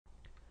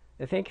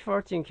Thank you for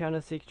watching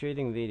candlestick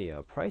trading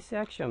video. Price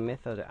action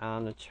method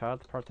and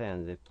chart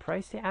patterns. The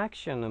price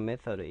action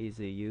method is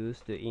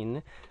used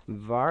in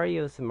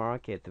various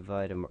markets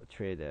by the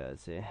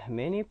traders.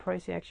 Many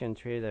price action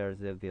traders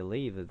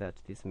believe that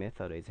this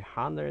method is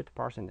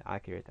 100%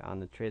 accurate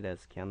and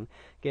traders can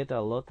get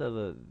a lot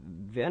of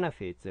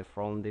benefits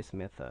from this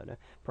method.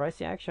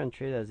 Price action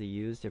traders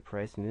use the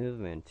price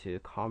movement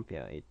to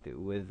compare it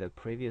with the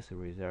previous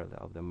result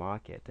of the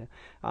market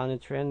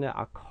and trend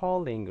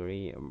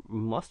accordingly.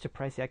 Most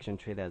price action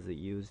traders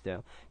use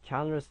the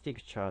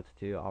candlestick chart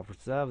to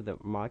observe the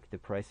market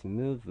price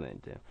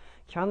movement.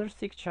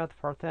 Candlestick chart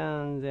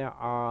patterns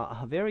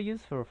are very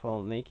useful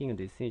for making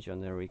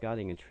decisions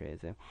regarding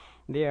trades.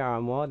 There are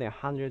more than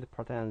 100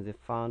 patterns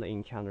found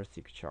in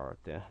candlestick chart.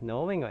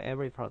 Knowing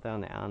every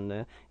pattern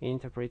and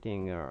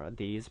interpreting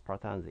these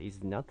patterns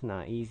is not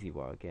an easy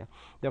work.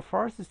 The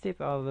first step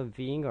of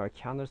being a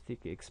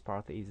candlestick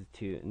expert is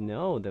to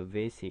know the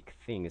basic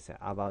things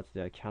about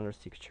the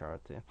candlestick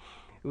chart.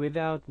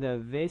 Without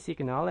the basic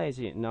knowledge,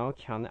 no one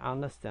can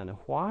understand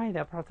why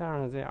the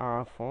patterns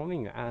are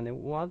forming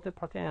and what the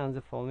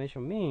patterns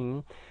formation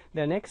mean.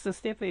 The next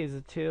step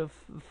is to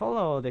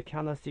follow the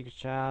candlestick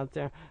chart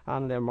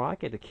and the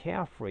market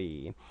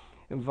carefully.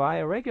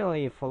 By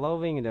regularly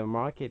following the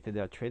market,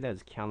 the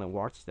traders can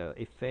watch the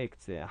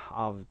effects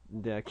of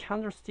the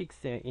candlesticks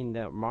in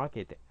the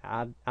market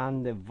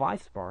and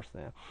vice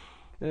versa.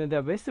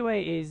 The best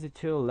way is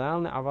to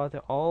learn about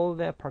all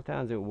the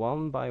patterns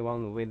one by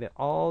one with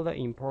all the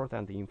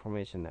important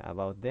information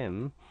about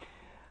them.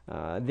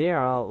 There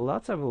are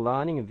lots of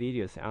learning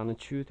videos and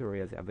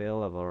tutorials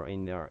available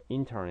in the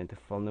internet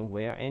from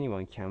where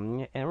anyone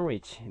can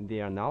enrich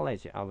their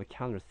knowledge of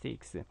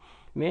candlesticks.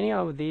 Many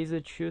of these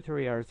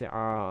tutorials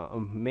are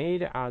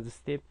made as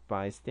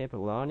step-by-step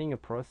learning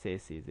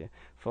processes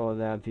for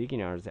the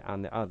beginners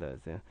and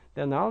others.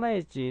 The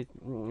knowledge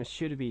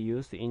should be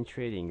used in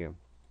trading.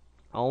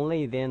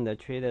 Only then the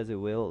traders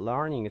will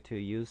learning to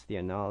use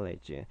their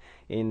knowledge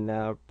in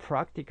the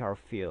practical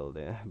field.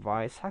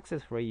 By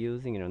successfully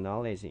using the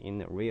knowledge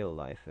in real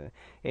life,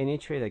 any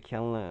trader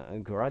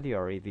can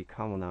gradually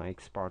become an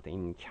expert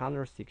in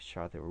candlestick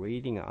chart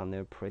reading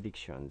and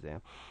predictions.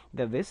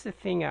 The best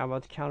thing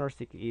about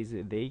candlestick is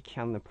they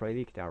can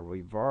predict a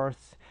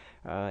reverse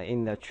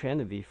in the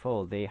trend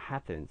before they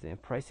happen.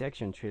 Price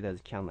action traders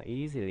can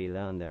easily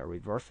learn the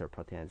reversal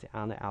patterns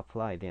and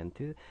apply them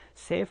to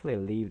safely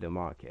leave the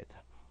market.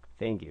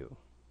 Thank you.